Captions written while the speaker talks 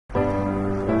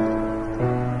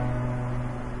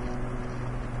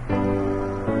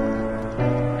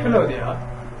Hello there,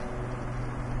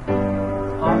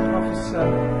 I'm Professor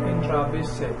Indra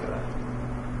Abeysekera.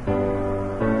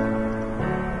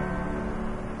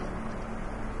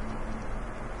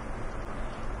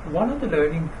 One of the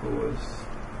learning goals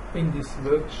in this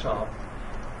workshop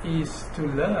is to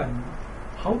learn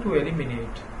how to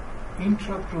eliminate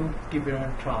intragroup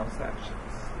dividend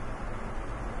transactions.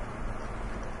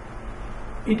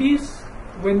 It is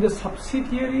when the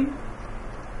subsidiary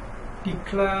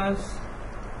declares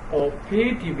or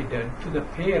pay dividend to the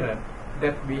parent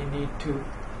that we need to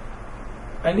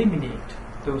eliminate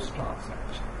those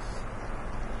transactions.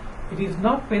 It is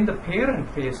not when the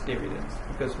parent pays dividends,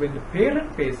 because when the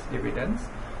parent pays dividends,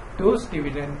 those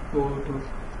dividends go to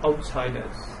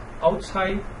outsiders,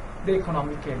 outside the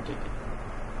economic entity.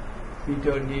 We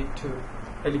don't need to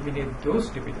eliminate those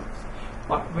dividends.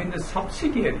 But when the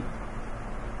subsidiary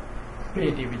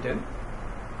pay dividend,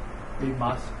 we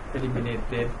must eliminate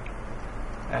them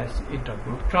as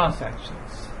intergroup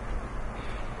transactions.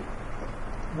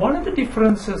 One of the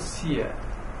differences here,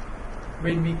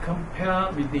 when we compare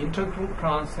with the intergroup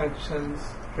transactions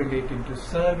relating to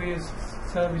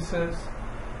services,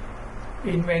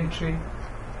 inventory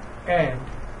and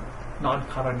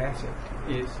non-current asset,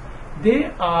 is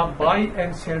they are buy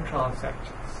and sell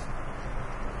transactions.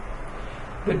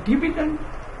 The dividend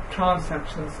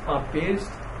transactions are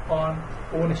based on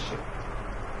ownership.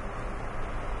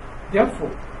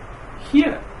 Therefore,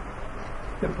 here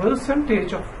the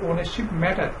percentage of ownership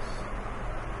matters.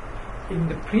 In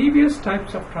the previous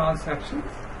types of transactions,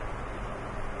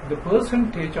 the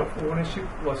percentage of ownership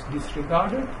was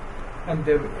disregarded and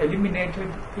they were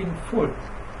eliminated in full.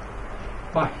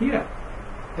 But here,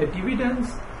 the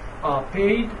dividends are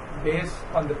paid based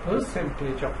on the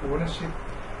percentage of ownership,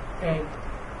 and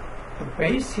the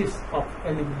basis of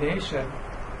elimination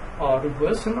or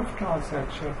reversal of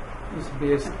transaction is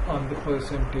based on the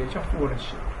percentage of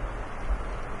ownership.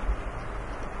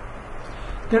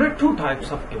 There are two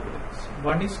types of dividends.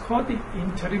 One is called the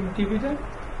interim dividend,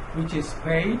 which is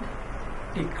paid,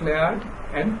 declared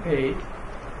and paid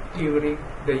during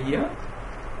the year.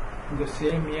 In the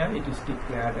same year it is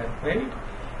declared and paid.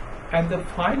 And the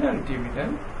final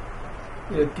dividend,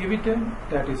 a dividend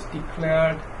that is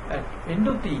declared at end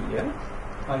of the year,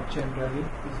 generally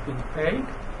is being paid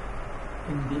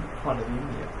in the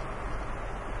following year.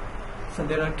 So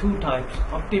there are two types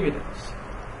of dividends.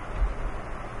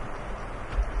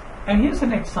 And here's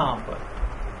an example.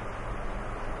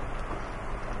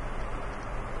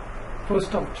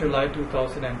 1st of July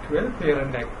 2012,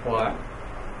 parent acquired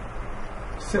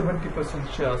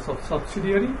 70% shares of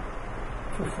subsidiary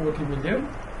for $40 million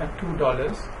at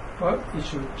 $2 per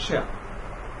issued share.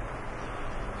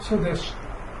 So the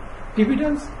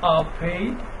dividends are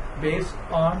paid based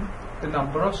on the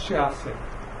number of shares held.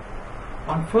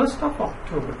 On 1st of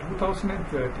October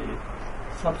 2013,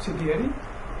 subsidiary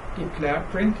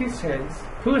declared 20 cents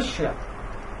per share,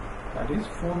 that is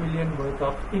 $4 million worth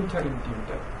of interim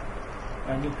dividend,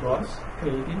 and it was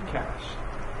paid in cash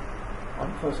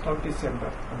on 1st of December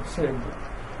of the same year.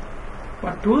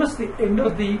 But towards the end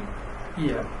of the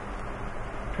year,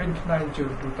 29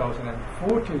 June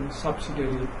 2014,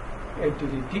 subsidiary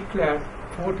entity declared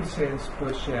 40 cents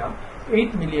per share,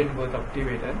 $8 million worth of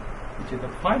dividend, which is the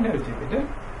final dividend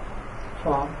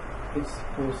from its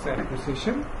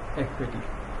post-acquisition equity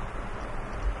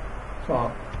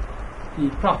from the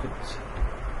profits.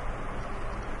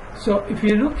 So if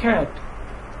you look at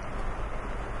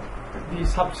the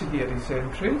subsidiaries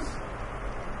entries,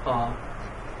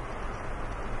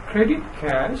 credit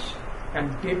cash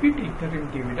and debit interim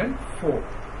dividend 4.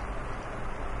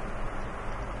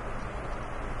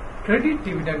 Credit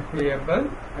dividend payable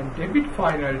and debit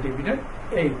final dividend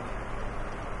 8.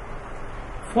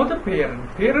 For the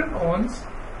parent owns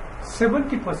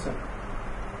 70%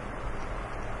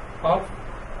 of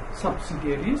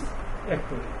subsidiaries'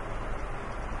 equity.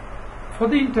 For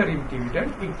the interim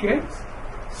dividend, it gets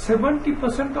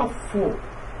 70% of 4.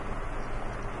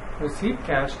 Receive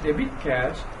cash, debit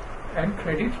cash and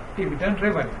credit dividend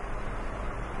revenue.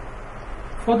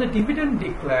 For the dividend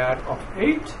declared of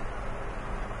 8,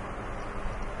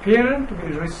 parent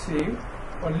will receive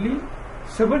only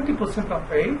 70%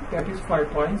 of 8, that is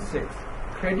 5.6.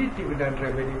 Credit dividend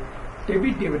revenue,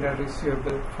 debit dividend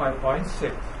receivable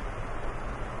 5.6.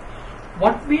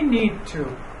 What we need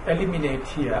to eliminate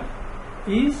here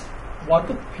is what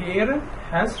the parent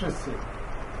has received.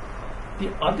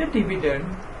 The other dividend,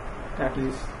 that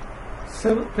is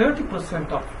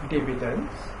 30% of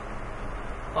dividends,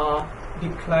 are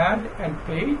declared and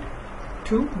paid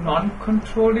to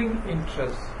non-controlling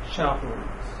interest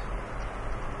shareholders.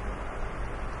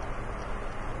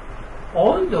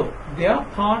 although they are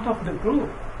part of the group,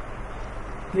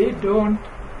 they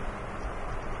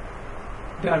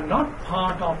are not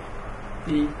part of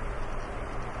the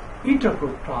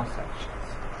intergroup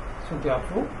transactions. So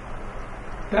therefore,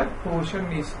 that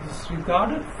portion is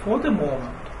disregarded for the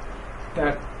moment,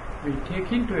 that we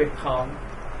take into account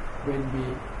when we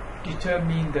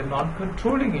determine the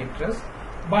non-controlling interest.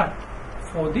 But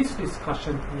for this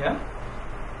discussion here,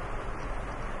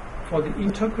 for the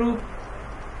intergroup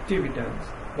dividends,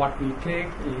 what we take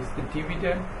is the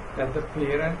dividend that the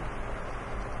parent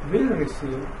will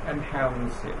receive and have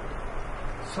received.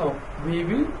 So we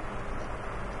will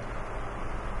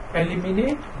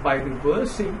eliminate by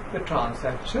reversing the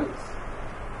transactions,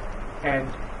 and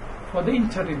for the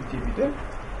interim dividend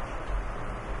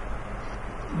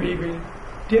we will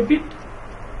debit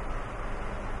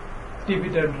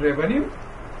dividend revenue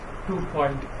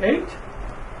 2.8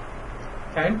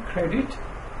 and credit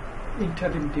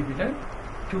interim dividend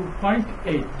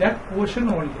 2.8, that portion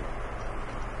only.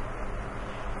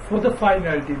 For the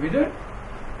final dividend,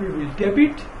 we will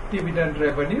debit dividend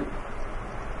revenue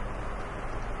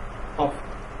of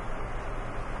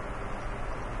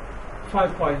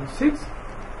 5.6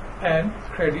 and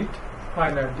credit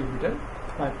final dividend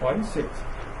 5.6.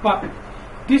 But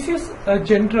this is a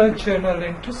general journal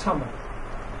entry summary.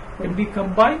 When we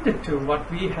combine the two, what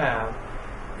we have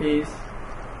is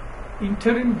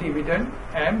interim dividend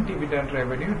and dividend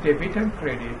revenue, debit and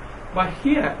credit. But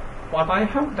here, what I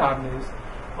have done is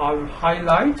I've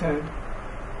highlighted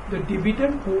the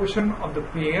dividend portion of the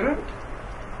parent,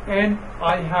 and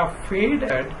I have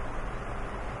faded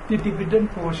the dividend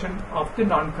portion of the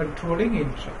non-controlling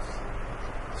interest,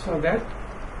 so that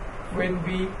when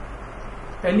we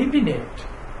eliminate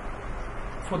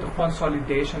for the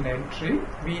consolidation entry,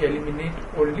 we eliminate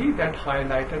only that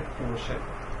highlighted portion.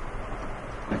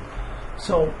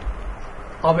 So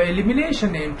our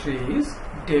elimination entry is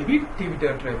debit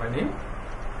dividend revenue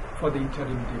for the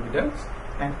interim dividends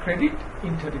and credit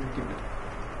interim dividend.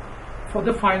 For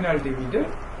the final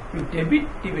dividend, we debit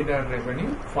dividend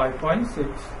revenue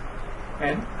 5.6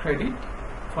 and credit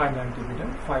final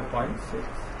dividend 5.6.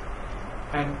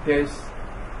 And there's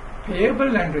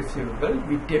payable and receivable.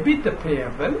 We debit the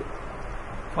payable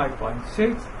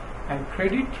 5.6 and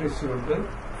credit receivable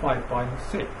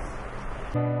 5.6.